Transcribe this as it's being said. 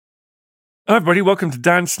Hi everybody, welcome to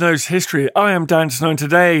Dan Snow's History. I am Dan Snow, and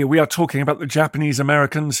today we are talking about the Japanese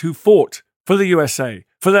Americans who fought for the USA,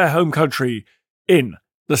 for their home country, in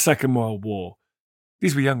the Second World War.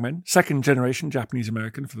 These were young men, second-generation Japanese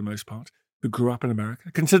American for the most part, who grew up in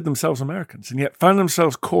America, considered themselves Americans, and yet found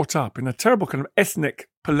themselves caught up in a terrible kind of ethnic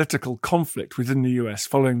political conflict within the US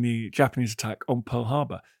following the Japanese attack on Pearl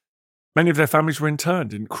Harbor. Many of their families were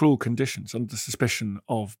interned in cruel conditions under suspicion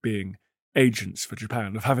of being agents for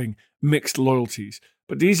Japan, of having mixed loyalties.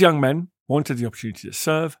 But these young men wanted the opportunity to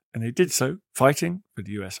serve, and they did so, fighting for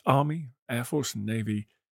the US Army, Air Force, and Navy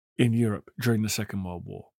in Europe during the Second World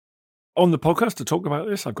War. On the podcast to talk about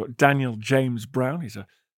this, I've got Daniel James Brown. He's a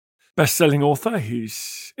best-selling author.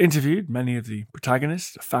 He's interviewed many of the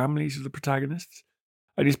protagonists, the families of the protagonists,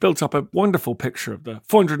 and he's built up a wonderful picture of the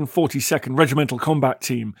 442nd Regimental Combat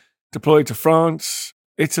Team deployed to France,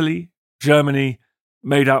 Italy, Germany,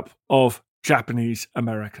 made up of Japanese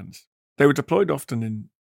Americans. They were deployed often in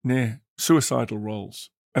near suicidal roles,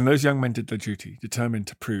 and those young men did their duty, determined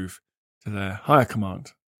to prove to their higher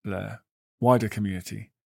command, their wider community,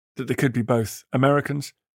 that they could be both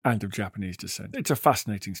Americans and of Japanese descent. It's a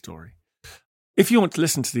fascinating story. If you want to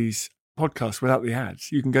listen to these podcasts without the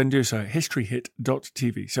ads, you can go and do so at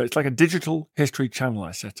historyhit.tv. So it's like a digital history channel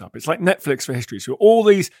I set up. It's like Netflix for history. So all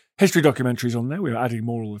these history documentaries on there, we're adding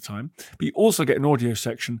more all the time. But you also get an audio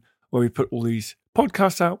section where we put all these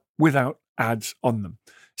podcasts out without ads on them.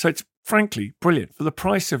 So it's frankly brilliant. For the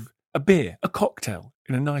price of a beer, a cocktail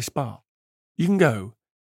in a nice bar, you can go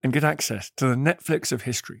and get access to the Netflix of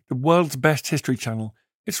history, the world's best history channel.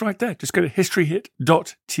 It's right there. Just go to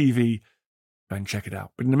historyhit.tv and check it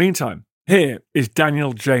out. But in the meantime, here is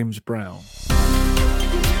Daniel James Brown.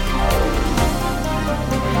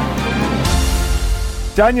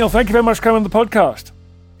 Daniel, thank you very much for coming on the podcast.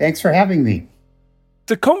 Thanks for having me.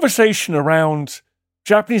 The conversation around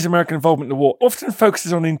Japanese American involvement in the war often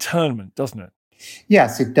focuses on internment, doesn't it?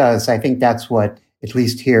 Yes, it does. I think that's what, at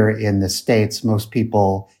least here in the States, most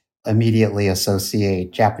people immediately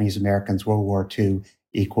associate Japanese Americans World War II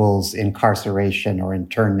equals incarceration or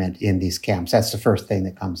internment in these camps. That's the first thing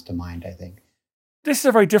that comes to mind, I think. This is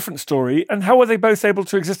a very different story. And how were they both able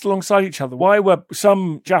to exist alongside each other? Why were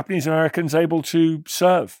some Japanese Americans able to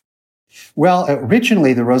serve? Well,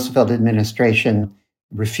 originally, the Roosevelt administration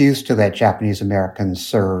refused to let Japanese Americans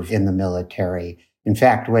serve in the military. In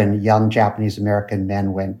fact, when young Japanese American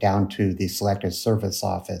men went down to the Selective Service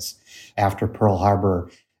Office after Pearl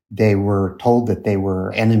Harbor, they were told that they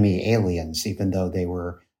were enemy aliens, even though they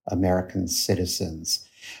were American citizens.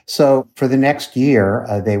 So for the next year,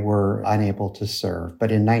 they were unable to serve.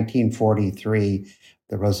 But in 1943,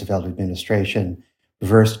 the Roosevelt administration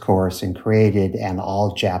reversed course and created an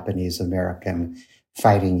all-Japanese American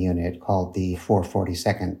fighting unit called the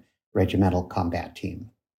 442nd Regimental Combat Team.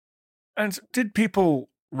 And did people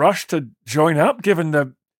rush to join up, given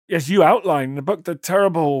the, as you outline in the book, the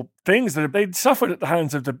terrible things that they'd suffered at the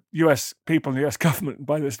hands of the US people and the US government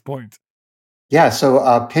by this point? Yeah, so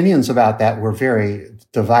opinions about that were very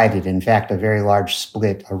divided. In fact, a very large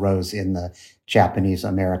split arose in the Japanese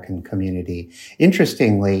American community.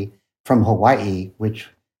 Interestingly, from Hawaii, which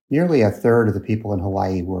nearly a third of the people in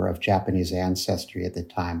Hawaii were of Japanese ancestry at the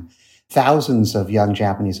time, thousands of young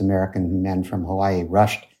Japanese American men from Hawaii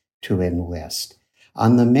rushed to enlist.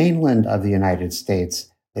 On the mainland of the United States,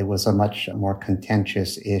 it was a much more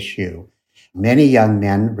contentious issue. Many young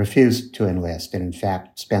men refused to enlist and, in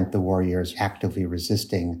fact, spent the war years actively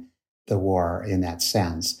resisting the war in that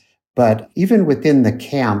sense. But even within the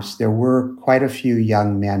camps, there were quite a few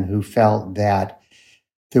young men who felt that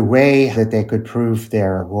the way that they could prove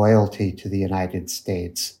their loyalty to the United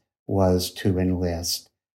States was to enlist,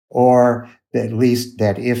 or at least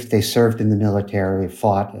that if they served in the military,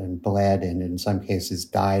 fought and bled, and in some cases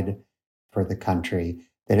died for the country,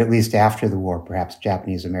 that at least after the war, perhaps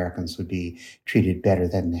Japanese Americans would be treated better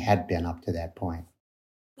than they had been up to that point.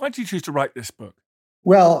 Why did you choose to write this book?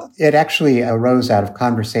 Well, it actually arose out of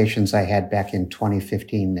conversations I had back in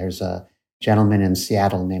 2015. There's a gentleman in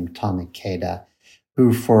Seattle named Tom Ikeda,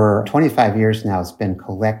 who for 25 years now has been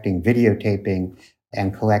collecting, videotaping,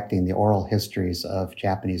 and collecting the oral histories of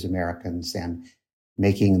Japanese Americans and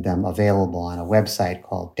making them available on a website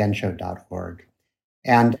called densho.org.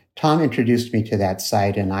 And Tom introduced me to that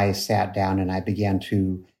site, and I sat down and I began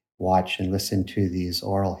to watch and listen to these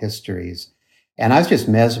oral histories. And I was just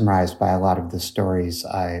mesmerized by a lot of the stories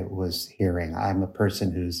I was hearing. I'm a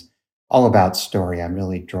person who's all about story. I'm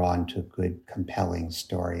really drawn to good, compelling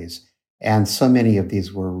stories. And so many of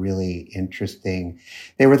these were really interesting.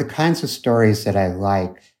 They were the kinds of stories that I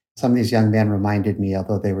like. Some of these young men reminded me,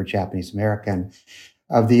 although they were Japanese American,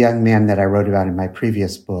 of the young men that I wrote about in my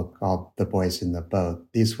previous book called The Boys in the Boat.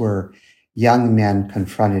 These were young men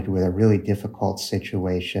confronted with a really difficult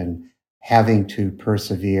situation, having to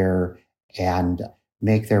persevere and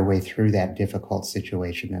make their way through that difficult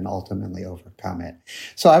situation and ultimately overcome it.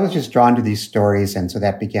 So I was just drawn to these stories, and so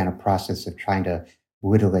that began a process of trying to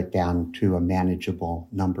whittle it down to a manageable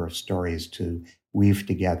number of stories to weave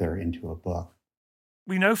together into a book.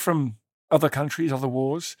 We know from other countries, other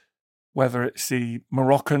wars, whether it's the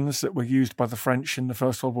Moroccans that were used by the French in the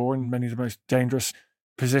First World War in many of the most dangerous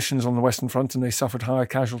positions on the Western Front, and they suffered higher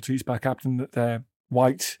casualties by captain their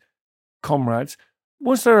white comrades.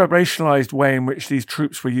 Was there a racialized way in which these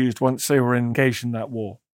troops were used once they were engaged in that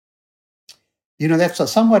war?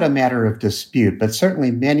 That's somewhat a matter of dispute, but certainly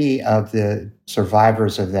many of the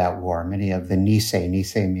survivors of that war, many of the Nisei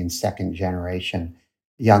means second generation,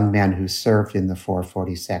 young men who served in the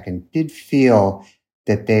 442nd, did feel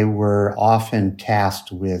that they were often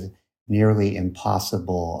tasked with nearly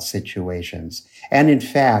impossible situations. And in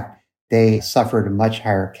fact, they suffered a much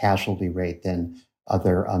higher casualty rate than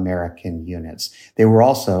other American units. They were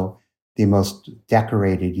also the most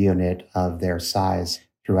decorated unit of their size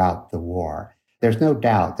throughout the war. There's no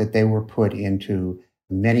doubt that they were put into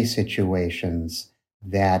many situations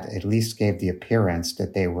that at least gave the appearance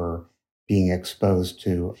that they were being exposed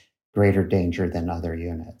to greater danger than other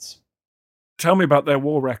units. Tell me about their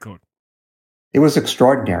war record. It was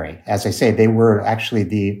extraordinary. As I say, they were actually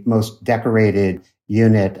the most decorated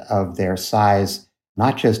unit of their size,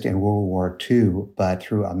 not just in World War II, but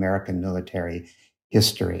through American military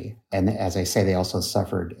history. And as I say, they also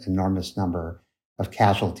suffered an enormous number of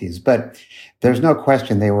casualties. But there's no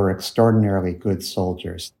question they were extraordinarily good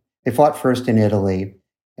soldiers. They fought first in Italy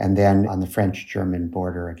and then on the French-German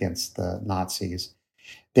border against the Nazis.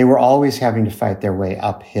 They were always having to fight their way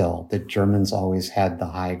uphill. The Germans always had the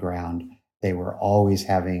high ground. They were always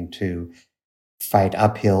having to fight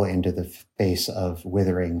uphill into the face of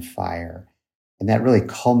withering fire. And that really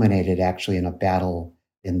culminated actually in a battle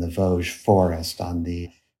in the Vosges forest on the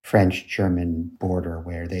French-German border,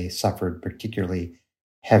 where they suffered particularly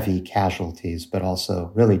heavy casualties, but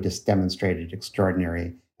also really just demonstrated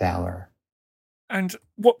extraordinary valor. And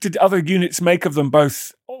what did other units make of them,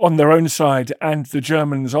 both on their own side and the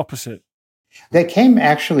Germans opposite? They came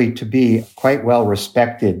actually to be quite well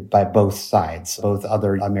respected by both sides, both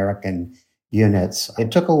other American units.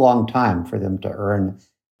 It took a long time for them to earn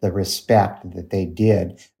the respect that they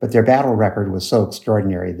did, but their battle record was so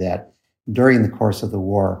extraordinary that during the course of the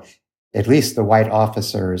war, at least the white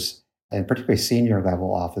officers, and particularly senior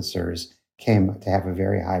level officers, came to have a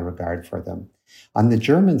very high regard for them. On the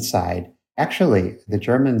German side, actually, the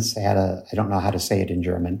Germans had I don't know how to say it in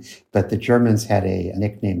German, but the Germans had a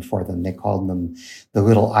nickname for them. They called them the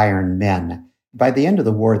Little Iron Men. By the end of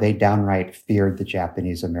the war, they downright feared the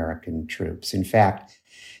Japanese American troops. In fact,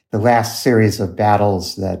 the last series of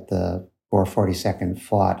battles that the 442nd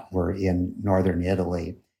fought were in northern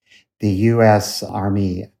Italy. The U.S.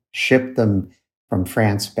 Army shipped them from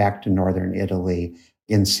France back to northern Italy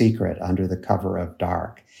in secret under the cover of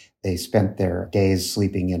dark. They spent their days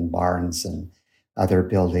sleeping in barns and other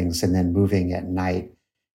buildings and then moving at night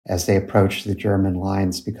as they approached the German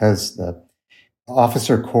lines, because the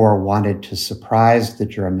officer corps wanted to surprise the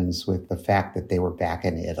Germans with the fact that they were back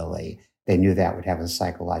in Italy. They knew that would have a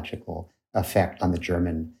psychological effect on the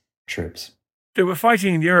German troops. They were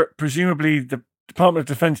fighting in Europe. Presumably the Department of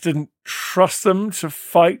Defense didn't trust them to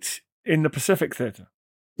fight in the Pacific theater.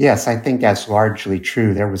 Yes, I think that's largely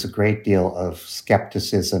true. There was a great deal of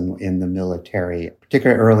skepticism in the military,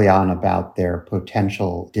 particularly early on, about their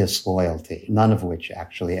potential disloyalty, none of which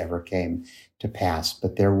actually ever came to pass.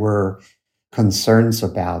 But there were concerns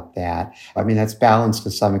about that. I mean, that's balanced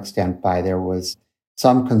to some extent by there was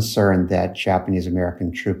some concern that Japanese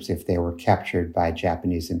American troops, if they were captured by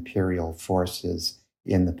Japanese imperial forces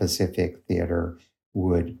in the Pacific theater,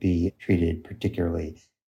 would be treated particularly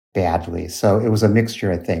badly. So it was a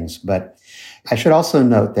mixture of things. But I should also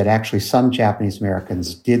note that actually some Japanese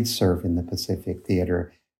Americans did serve in the Pacific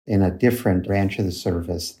theater in a different branch of the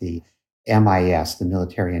service, the MIS, the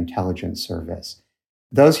Military Intelligence Service.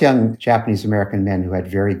 Those young Japanese American men who had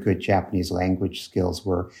very good Japanese language skills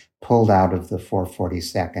were pulled out of the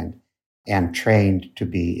 442nd and trained to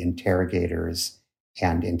be interrogators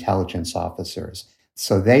and intelligence officers.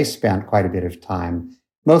 So they spent quite a bit of time,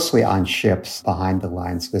 mostly on ships behind the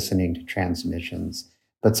lines, listening to transmissions.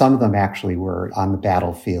 But some of them actually were on the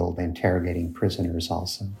battlefield interrogating prisoners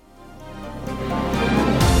also.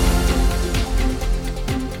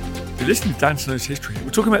 You're listening to Dan Snow's History. We're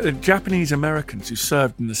talking about the Japanese Americans who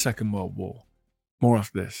served in the Second World War. More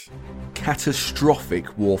after this.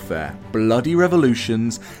 catastrophic warfare, bloody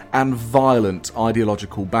revolutions, and violent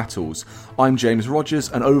ideological battles. I'm James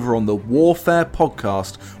Rogers, and over on the Warfare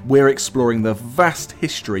podcast, we're exploring the vast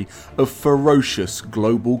history of ferocious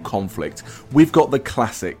global conflict. We've got the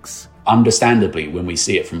classics. Understandably, when we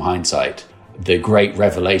see it from hindsight, the great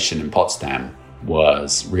revelation in Potsdam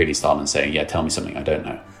was really Stalin saying, yeah, tell me something I don't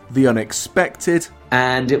know. The unexpected.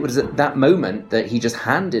 And it was at that moment that he just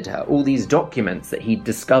handed her all these documents that he'd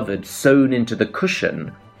discovered sewn into the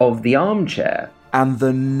cushion of the armchair. And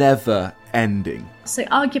the never ending. So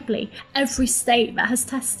arguably, every state that has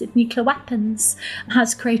tested nuclear weapons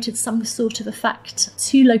has created some sort of effect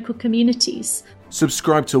to local communities.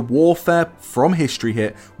 Subscribe to Warfare from History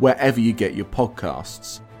Hit wherever you get your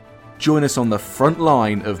podcasts. Join us on the front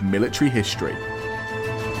line of military history.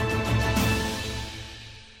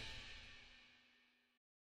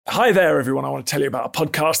 Hi there, everyone. I want to tell you about a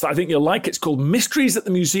podcast that I think you'll like. It's called Mysteries at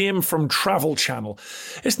the Museum from Travel Channel.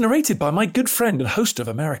 It's narrated by my good friend and host of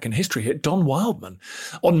American History Hit, Don Wildman.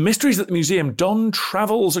 On Mysteries at the Museum, Don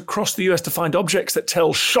travels across the US to find objects that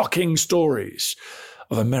tell shocking stories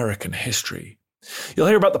of American history. You'll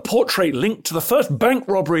hear about the portrait linked to the first bank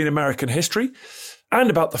robbery in American history, and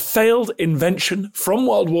about the failed invention from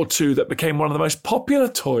World War II that became one of the most popular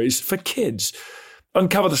toys for kids.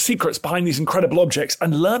 Uncover the secrets behind these incredible objects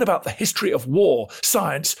and learn about the history of war,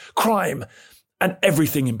 science, crime, and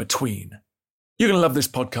everything in between. You're going to love this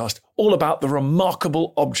podcast, all about the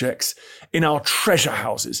remarkable objects in our treasure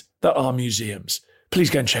houses that are museums. Please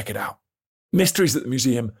go and check it out. Mysteries at the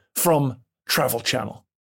Museum from Travel Channel.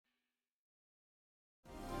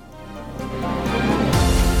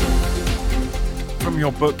 From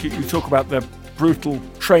your book, you talk about the brutal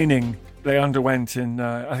training they underwent in,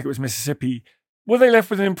 I think it was Mississippi. Were they left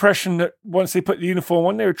with an impression that once they put the uniform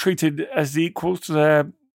on, they were treated as equals to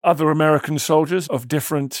their other American soldiers of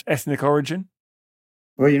different ethnic origin?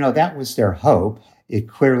 Well, that was their hope. It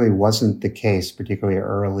clearly wasn't the case, particularly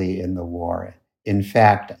early in the war. In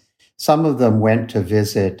fact, some of them went to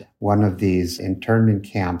visit one of these internment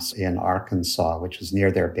camps in Arkansas, which was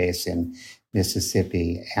near their base in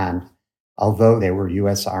Mississippi. And although they were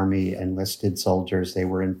U.S. Army enlisted soldiers, they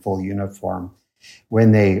were in full uniform.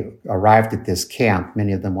 When they arrived at this camp,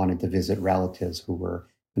 many of them wanted to visit relatives who were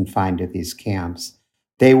confined to these camps.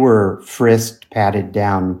 They were frisked, patted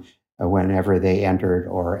down whenever they entered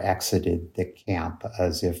or exited the camp,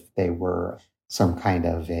 as if they were some kind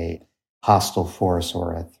of a hostile force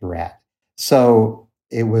or a threat. So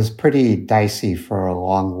it was pretty dicey for a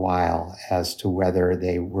long while as to whether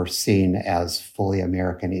they were seen as fully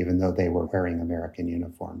American, even though they were wearing American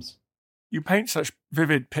uniforms. You paint such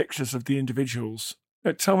vivid pictures of the individuals.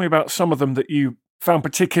 Tell me about some of them that you found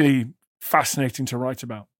particularly fascinating to write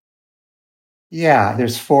about. Yeah,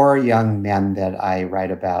 there's 4 young men that I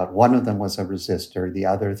write about. One of them was a resistor. The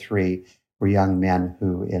other 3 were young men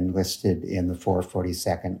who enlisted in the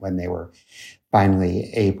 442nd when they were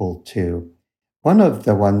finally able to. One of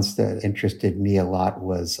the ones that interested me a lot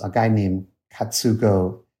was a guy named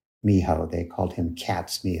Katsugo Miho. They called him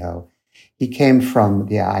Katz Miho. He came from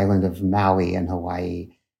the island of Maui in Hawaii.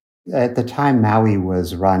 At the time, Maui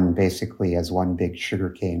was run basically as one big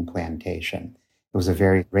sugarcane plantation. It was a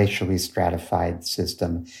very racially stratified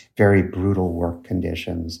system, very brutal work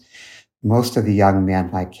conditions. Most of the young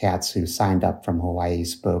men like Katz who signed up from Hawaii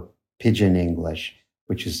spoke Pidgin English,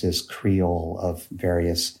 which is this Creole of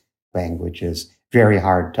various languages, very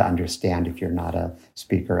hard to understand if you're not a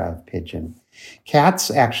speaker of Pidgin.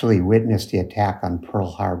 Katz actually witnessed the attack on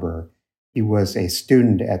Pearl Harbor. He was a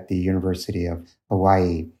student at the University of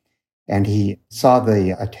Hawaii, and he saw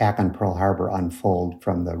the attack on Pearl Harbor unfold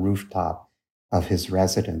from the rooftop of his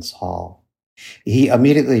residence hall. He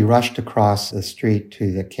immediately rushed across the street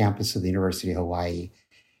to the campus of the University of Hawaii,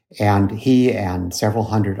 and he and several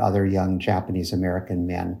hundred other young Japanese American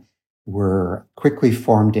men were quickly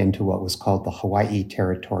formed into what was called the Hawaii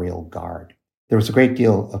Territorial Guard. There was a great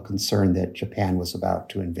deal of concern that Japan was about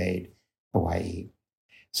to invade Hawaii.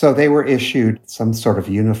 So they were issued some sort of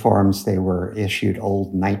uniforms. They were issued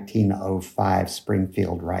old 1905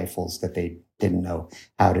 Springfield rifles that they didn't know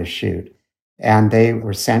how to shoot. And they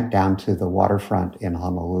were sent down to the waterfront in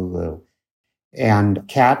Honolulu. And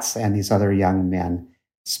Katz and these other young men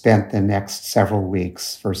spent the next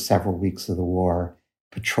first several weeks of the war,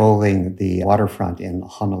 patrolling the waterfront in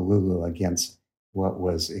Honolulu against what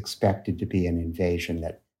was expected to be an invasion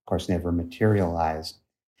that, of course, never materialized.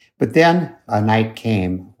 But then a night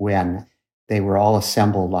came when they were all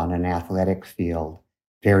assembled on an athletic field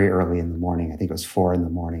very early in the morning. I think it was 4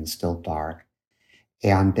 a.m, still dark.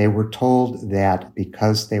 And they were told that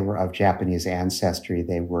because they were of Japanese ancestry,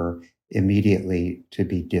 they were immediately to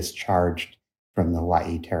be discharged from the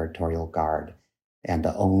Hawaii Territorial Guard. And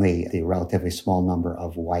only the relatively small number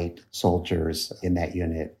of white soldiers in that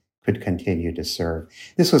unit could continue to serve.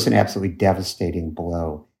 This was an absolutely devastating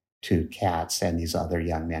blow to Katz and these other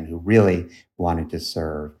young men who really wanted to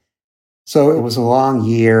serve. So it was a long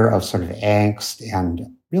year of sort of angst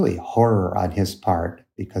and really horror on his part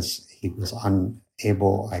because he was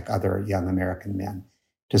unable, like other young American men,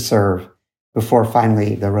 to serve before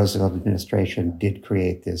finally the Roosevelt administration did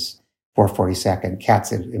create this 442nd.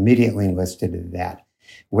 Katz immediately enlisted in that,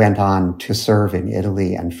 went on to serve in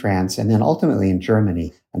Italy and France, and then ultimately in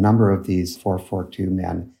Germany. A number of these 442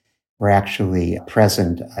 men were actually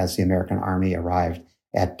present as the American Army arrived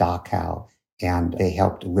at Dachau, and they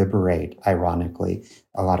helped liberate, ironically,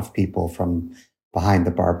 a lot of people from behind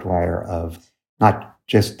the barbed wire of not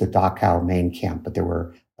just the Dachau main camp, but there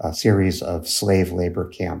were a series of slave labor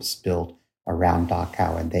camps built around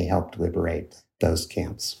Dachau, and they helped liberate those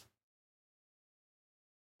camps.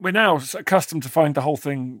 We're now accustomed to find the whole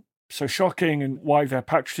thing so shocking and why their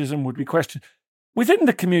patriotism would be questioned. Within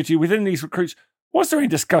the community, within these recruits, was there any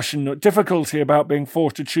discussion or difficulty about being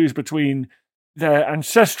forced to choose between their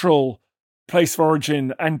ancestral place of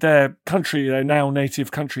origin and their country, their now native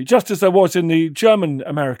country, just as there was in the German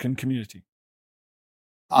American community?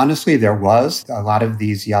 Honestly, there was. A lot of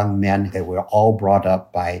these young men, they were all brought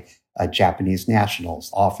up by Japanese nationals.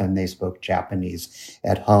 Often they spoke Japanese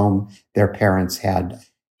at home. Their parents had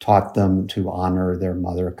taught them to honor their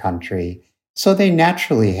mother country. So they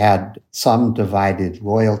naturally had some divided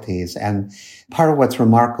loyalties. And part of what's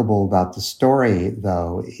remarkable about the story,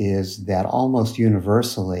 though, is that almost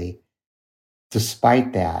universally,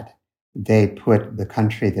 despite that, they put the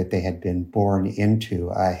country that they had been born into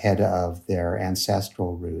ahead of their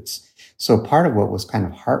ancestral roots. So part of what was kind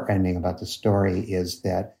of heartrending about the story is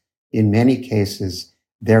that in many cases,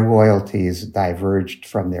 their loyalties diverged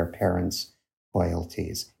from their parents'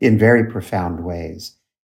 loyalties in very profound ways.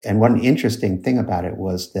 And one interesting thing about it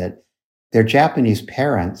was that their Japanese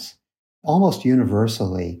parents almost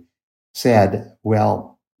universally said,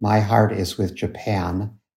 well, my heart is with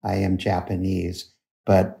Japan. I am Japanese,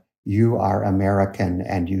 but you are American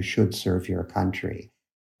and you should serve your country.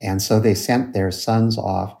 And so they sent their sons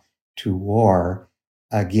off to war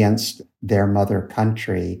against their mother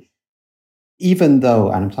country, even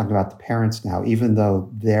though, and I'm talking about the parents now, even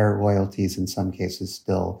though their loyalties in some cases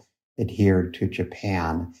still adhered to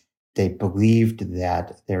Japan, they believed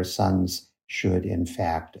that their sons should, in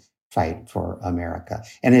fact, fight for America.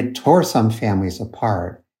 And it tore some families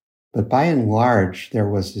apart. But by and large, there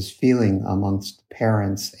was this feeling amongst the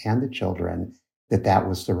parents and the children that that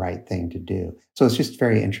was the right thing to do. So it's just a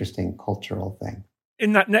very interesting cultural thing.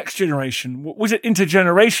 In that next generation, was it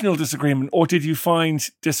intergenerational disagreement, or did you find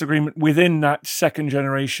disagreement within that second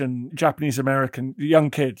generation Japanese American young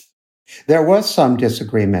kids? There was some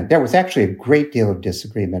disagreement. There was actually a great deal of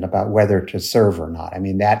disagreement about whether to serve or not. I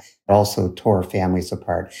mean, that also tore families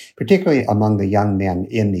apart, particularly among the young men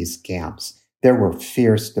in these camps. There were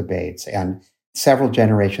fierce debates, and several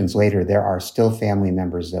generations later, there are still family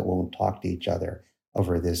members that won't talk to each other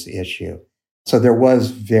over this issue. So there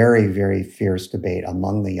was very, very fierce debate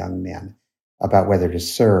among the young men about whether to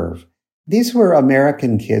serve. These were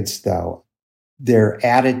American kids, though. Their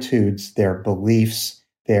attitudes, their beliefs,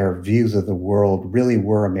 their views of the world really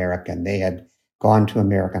were American. They had gone to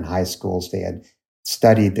American high schools. They had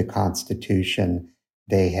studied the Constitution.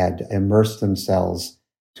 They had immersed themselves,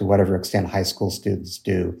 to whatever extent high school students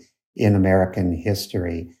do, in American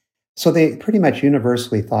history. So they pretty much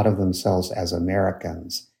universally thought of themselves as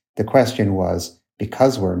Americans. The question was,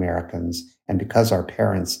 because we're Americans and because our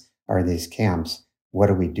parents are in these camps, what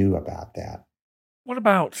do we do about that? What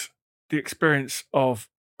about the experience of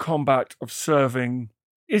combat, of serving?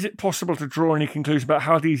 Is it possible to draw any conclusion about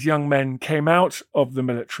how these young men came out of the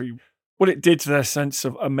military, what it did to their sense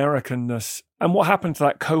of Americanness, and what happened to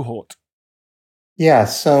that cohort? Yeah,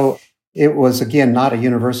 so it was, again, not a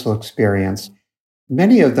universal experience.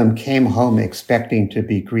 Many of them came home expecting to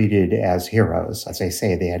be greeted as heroes. As I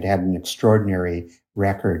say, they had had an extraordinary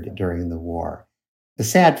record during the war. The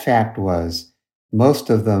sad fact was most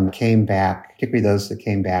of them came back, particularly those that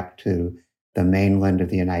came back to the mainland of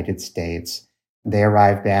the United States. They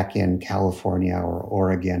arrived back in California or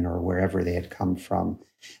Oregon or wherever they had come from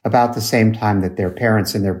about the same time that their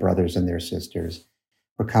parents and their brothers and their sisters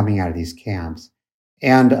were coming out of these camps.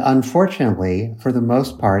 And unfortunately, for the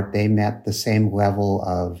most part, they met the same level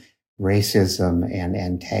of racism and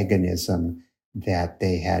antagonism that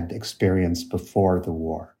they had experienced before the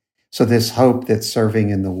war. So this hope that serving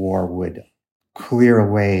in the war would clear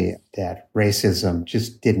away that racism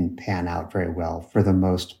just didn't pan out very well for the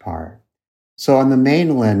most part. So on the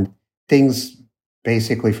mainland, things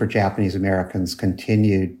basically for Japanese Americans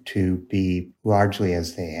continued to be largely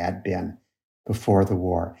as they had been before the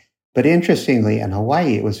war. But interestingly, in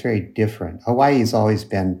Hawaii, it was very different. Hawaii's always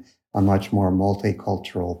been a much more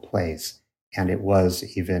multicultural place, and it was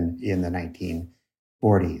even in the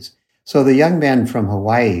 1940s. So the young men from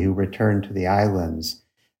Hawaii who returned to the islands,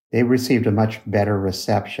 they received a much better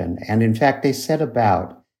reception. And in fact, they set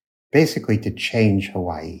about basically to change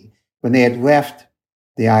Hawaii. When they had left,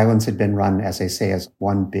 the islands had been run, as I say, as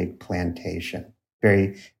one big plantation,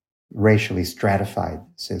 very racially stratified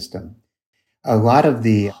system. A lot of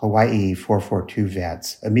the Hawaii 442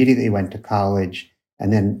 vets immediately went to college,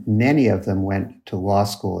 and then many of them went to law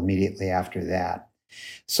school immediately after that.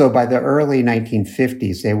 So by the early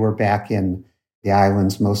 1950s, they were back in the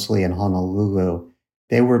islands, mostly in Honolulu.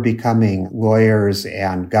 They were becoming lawyers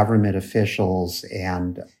and government officials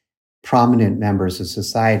and prominent members of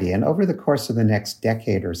society. And over the course of the next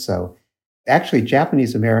decade or so, actually,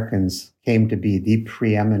 Japanese Americans came to be the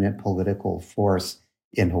preeminent political force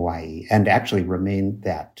in Hawaii and actually remain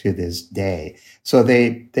that to this day. So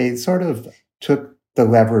they sort of took the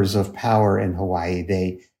levers of power in Hawaii.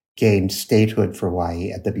 They gained statehood for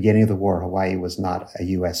Hawaii. At the beginning of the war, Hawaii was not a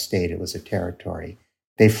U.S. state. It was a territory.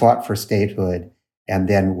 They fought for statehood and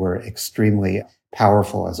then were extremely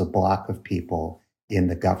powerful as a block of people in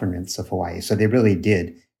the governance of Hawaii. So they really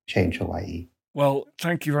did change Hawaii. Well,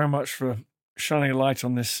 thank you very much for shining a light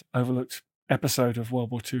on this overlooked episode of World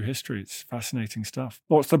War II history. It's fascinating stuff.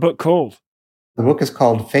 What's the book called? The book is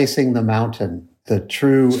called Facing the Mountain, the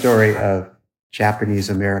true story of Japanese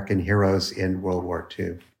American heroes in World War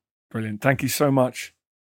II. Brilliant. Thank you so much.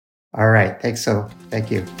 All right. Thanks.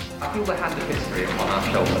 Thank you. I feel the hand of history upon our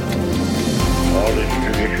shoulders. All this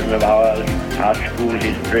tradition of ours, our school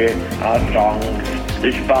history, our songs,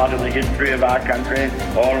 this part of the history of our country,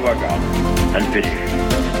 all were gone and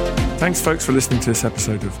finished. Thanks, folks, for listening to this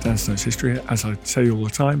episode of Dan Snow's History. As I say all the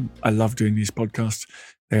time, I love doing these podcasts.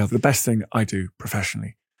 They are the best thing I do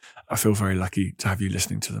professionally. I feel very lucky to have you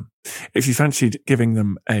listening to them. If you fancied giving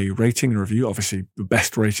them a rating and review, obviously the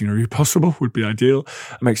best rating and review possible would be ideal.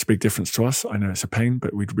 It makes a big difference to us. I know it's a pain,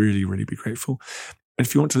 but we'd really, really be grateful. And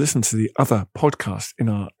if you want to listen to the other podcasts in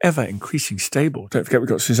our ever-increasing stable, don't forget we've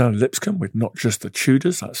got Susanna Lipscomb with Not Just the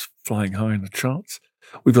Tudors. That's flying high in the charts.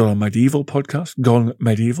 We've got our medieval podcast, Gone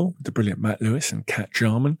Medieval, with the brilliant Matt Lewis and Kat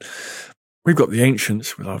Jarman. We've got The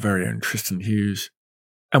Ancients with our very own Tristan Hughes.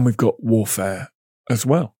 And we've got Warfare as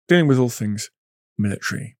well, dealing with all things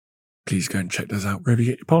military. Please go and check those out wherever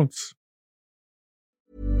you get your pods.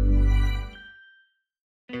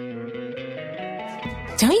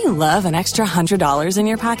 Don't you love an extra $100 in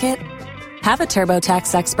your pocket? Have a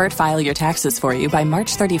TurboTax expert file your taxes for you by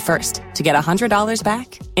March 31st to get $100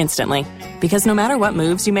 back instantly. Because no matter what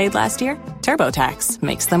moves you made last year, TurboTax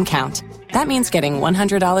makes them count. That means getting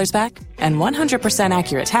 $100 back and 100%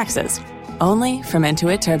 accurate taxes, only from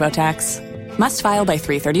Intuit TurboTax. Must file by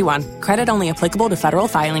 3/31. Credit only applicable to federal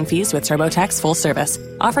filing fees with TurboTax full service.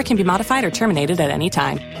 Offer can be modified or terminated at any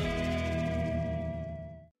time.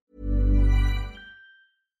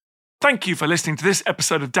 Thank you for listening to this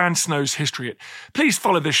episode of Dan Snow's History. Please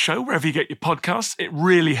follow this show wherever you get your podcasts. It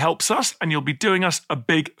really helps us, and you'll be doing us a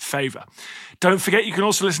big favour. Don't forget, you can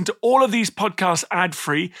also listen to all of these podcasts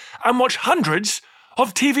ad-free and watch hundreds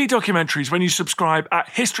of TV documentaries when you subscribe at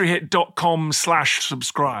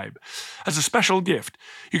historyhit.com/subscribe. As a special gift,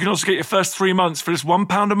 you can also get your first 3 months for just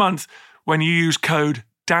 £1 a month when you use code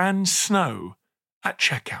DANSNOW at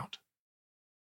checkout.